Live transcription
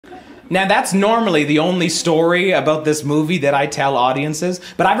Now, that's normally the only story about this movie that I tell audiences,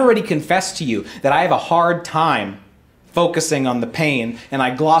 but I've already confessed to you that I have a hard time focusing on the pain, and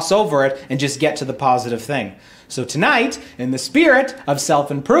I gloss over it and just get to the positive thing. So tonight, in the spirit of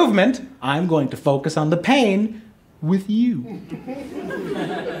self-improvement, I'm going to focus on the pain with you.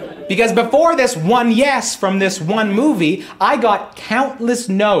 Because before this one yes from this one movie, I got countless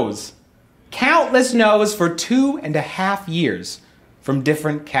no's. Countless no's for 2.5 years from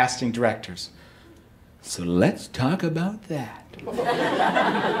different casting directors. So let's talk about that.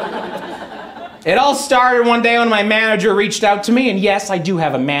 It all started one day when my manager reached out to me, and yes, I do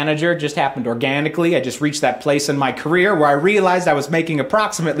have a manager. It just happened organically. I just reached that place in my career where I realized I was making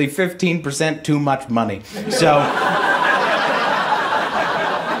approximately 15% too much money.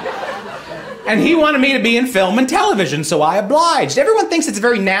 And he wanted me to be in film and television, so I obliged. Everyone thinks it's a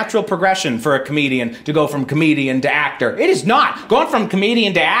very natural progression for a comedian to go from comedian to actor. It is not. Going from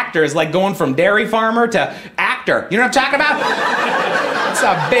comedian to actor is like going from dairy farmer to actor. You know what I'm talking about? It's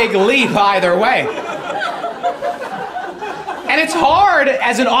a big leap either way. And it's hard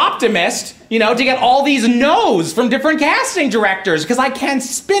as an optimist, you know, to get all these no's from different casting directors because I can't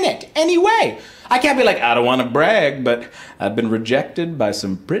spin it any way. I can't be like, I don't want to brag, but I've been rejected by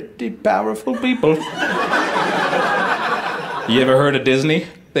some pretty powerful people. You ever heard of Disney?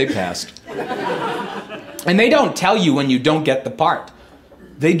 They passed. And they don't tell you when you don't get the part.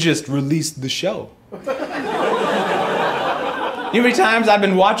 They just released the show. You know how many times I've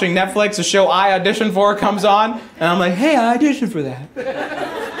been watching Netflix, a show I auditioned for comes on, and I'm like, hey, I auditioned for that.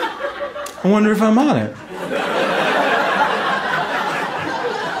 I wonder if I'm on it.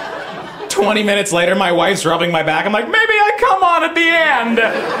 20 minutes later, my wife's rubbing my back. I'm like, maybe I come on at the end.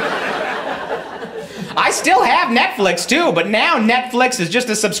 I still have Netflix too, but now Netflix is just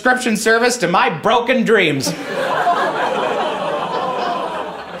a subscription service to my broken dreams.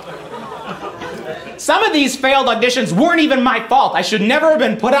 Some of these failed auditions weren't even my fault. I should never have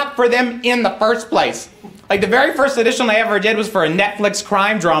been put up for them in the first place. Like the very first audition I ever did was for a Netflix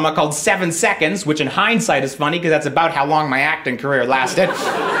crime drama called 7 Seconds, which in hindsight is funny because that's about how long my acting career lasted.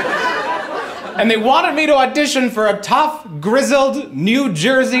 And they wanted me to audition for a tough, grizzled New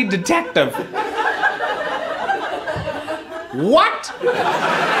Jersey detective. What?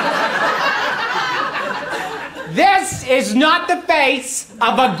 This is not the face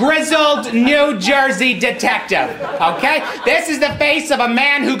of a grizzled New Jersey detective, okay? This is the face of a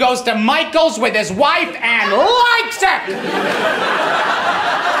man who goes to Michael's with his wife and likes it!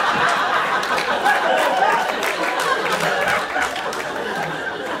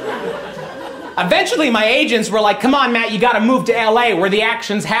 Eventually, my agents were like, come on, Matt, you gotta move to LA where the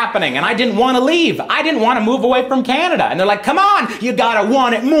action's happening. And I didn't want to leave. I didn't want to move away from Canada. And they're like, come on, you gotta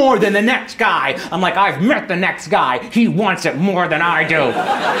want it more than the next guy. I'm like, I've met the next guy. He wants it more than I do.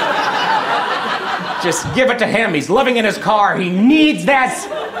 Just give it to him. He's living in his car. He needs this.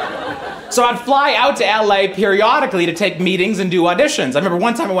 So I'd fly out to LA periodically to take meetings and do auditions. I remember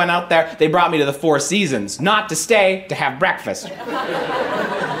one time I went out there, they brought me to the Four Seasons. Not to stay, to have breakfast.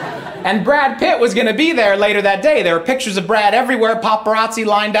 And Brad Pitt was going to be there later that day. There were pictures of Brad everywhere, paparazzi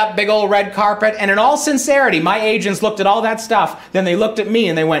lined up, big old red carpet. And in all sincerity, my agents looked at all that stuff. Then they looked at me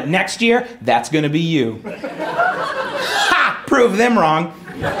and they went, next year, that's going to be you. Ha! Prove them wrong.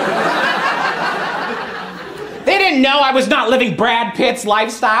 They didn't know I was not living Brad Pitt's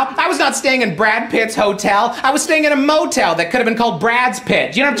lifestyle. I was not staying in Brad Pitt's hotel. I was staying in a motel that could have been called Brad's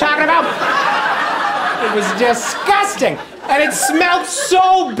Pit. Do you know what I'm talking about? It was disgusting. And it smelled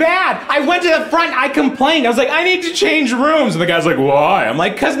so bad. I went to the front, I complained. I was like, I need to change rooms. And the guy's like, why? I'm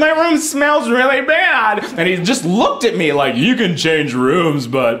like, because my room smells really bad. And he just looked at me like, you can change rooms,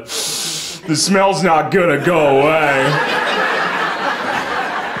 but the smell's not gonna go away.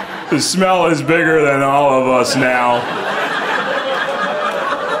 The smell is bigger than all of us now.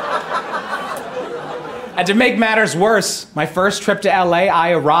 And to make matters worse, my first trip to LA,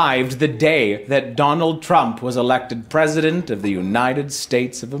 I arrived the day that Donald Trump was elected President of the United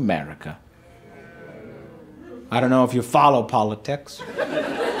States of America. I don't know if you follow politics,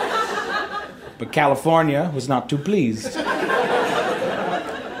 but California was not too pleased.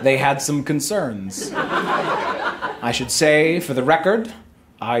 They had some concerns. I should say, for the record,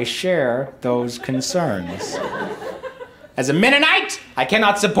 I share those concerns. As a Mennonite, I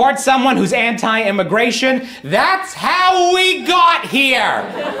cannot support someone who's anti-immigration. That's how we got here.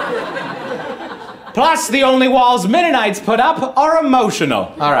 Plus, the only walls Mennonites put up are emotional.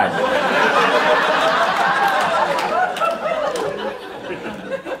 All right.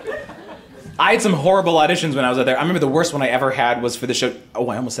 I had some horrible auditions when I was out there. I remember the worst one I ever had was for the show. Oh,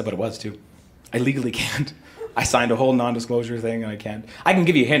 I almost said what it was, too. I legally can't. I signed a whole non-disclosure thing, and I can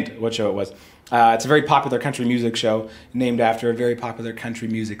give you a hint what show it was. It's a very popular country music show named after a very popular country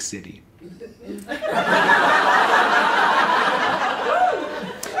music city.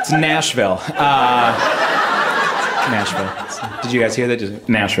 It's Nashville. Nashville. Did you guys hear that? Just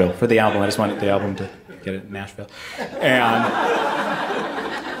Nashville for the album. I just wanted the album to get it, Nashville. And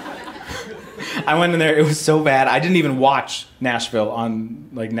I went in there. It was so bad. I didn't even watch Nashville on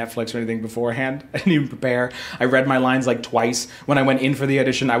like Netflix or anything beforehand. I didn't even prepare. I read my lines like twice. When I went in for the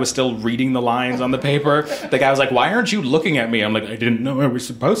audition, I was still reading the lines on the paper. The guy was like, "Why aren't you looking at me?" I'm like, "I didn't know I was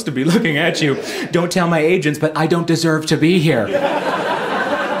supposed to be looking at you. Don't tell my agents, but I don't deserve to be here."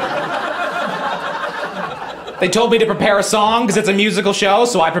 They told me to prepare a song because it's a musical show,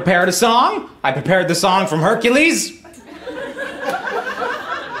 so I prepared a song. I prepared the song from Hercules.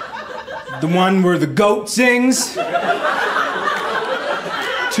 The one where the goat sings.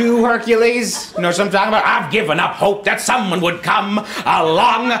 To Hercules. You know what I'm talking about? I've given up hope that someone would come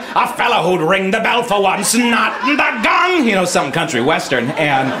along. A fellow who'd ring the bell for once, not the gong. You know, some country western.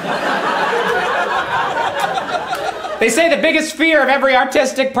 And they say the biggest fear of every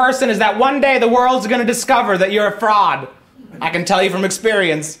artistic person is that one day the world's going to discover that you're a fraud. I can tell you from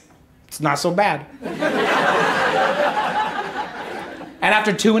experience, it's not so bad. And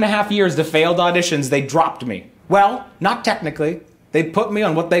after 2.5 years of failed auditions, they dropped me. Well, not technically. They put me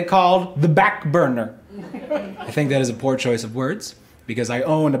on what they called the back burner. I think that is a poor choice of words, because I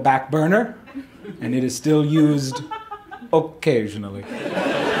own a back burner, and it is still used occasionally.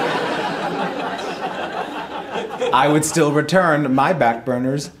 I would still return my back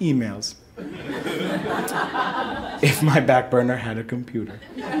burner's emails. If my back burner had a computer.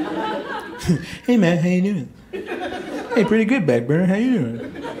 Hey man, how you doing? Hey, pretty good, back burner. How you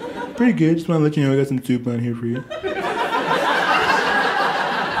doing? Pretty good. Just want to let you know I got some soup on here for you.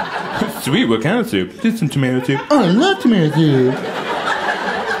 Sweet, what kind of soup? Just some tomato soup. Oh, I love tomato soup.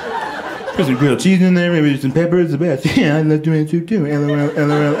 Put some grilled cheese in there, maybe some peppers, the best. Yeah, I love tomato soup too. LOL, LOL,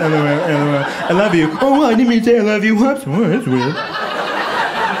 LOL, LOL. I love you. Oh, I didn't mean to say I love you. Whoops. Oh, that's weird.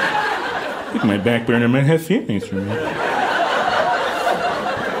 Look, my back burner might have feelings for me.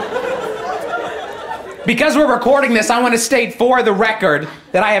 Because we're recording this, I want to state for the record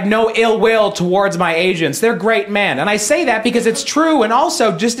that I have no ill will towards my agents. They're great men. And I say that because it's true, and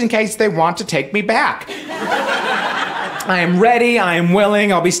also just in case they want to take me back. I am ready, I am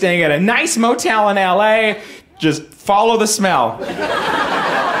willing, I'll be staying at a nice motel in LA. Just follow the smell.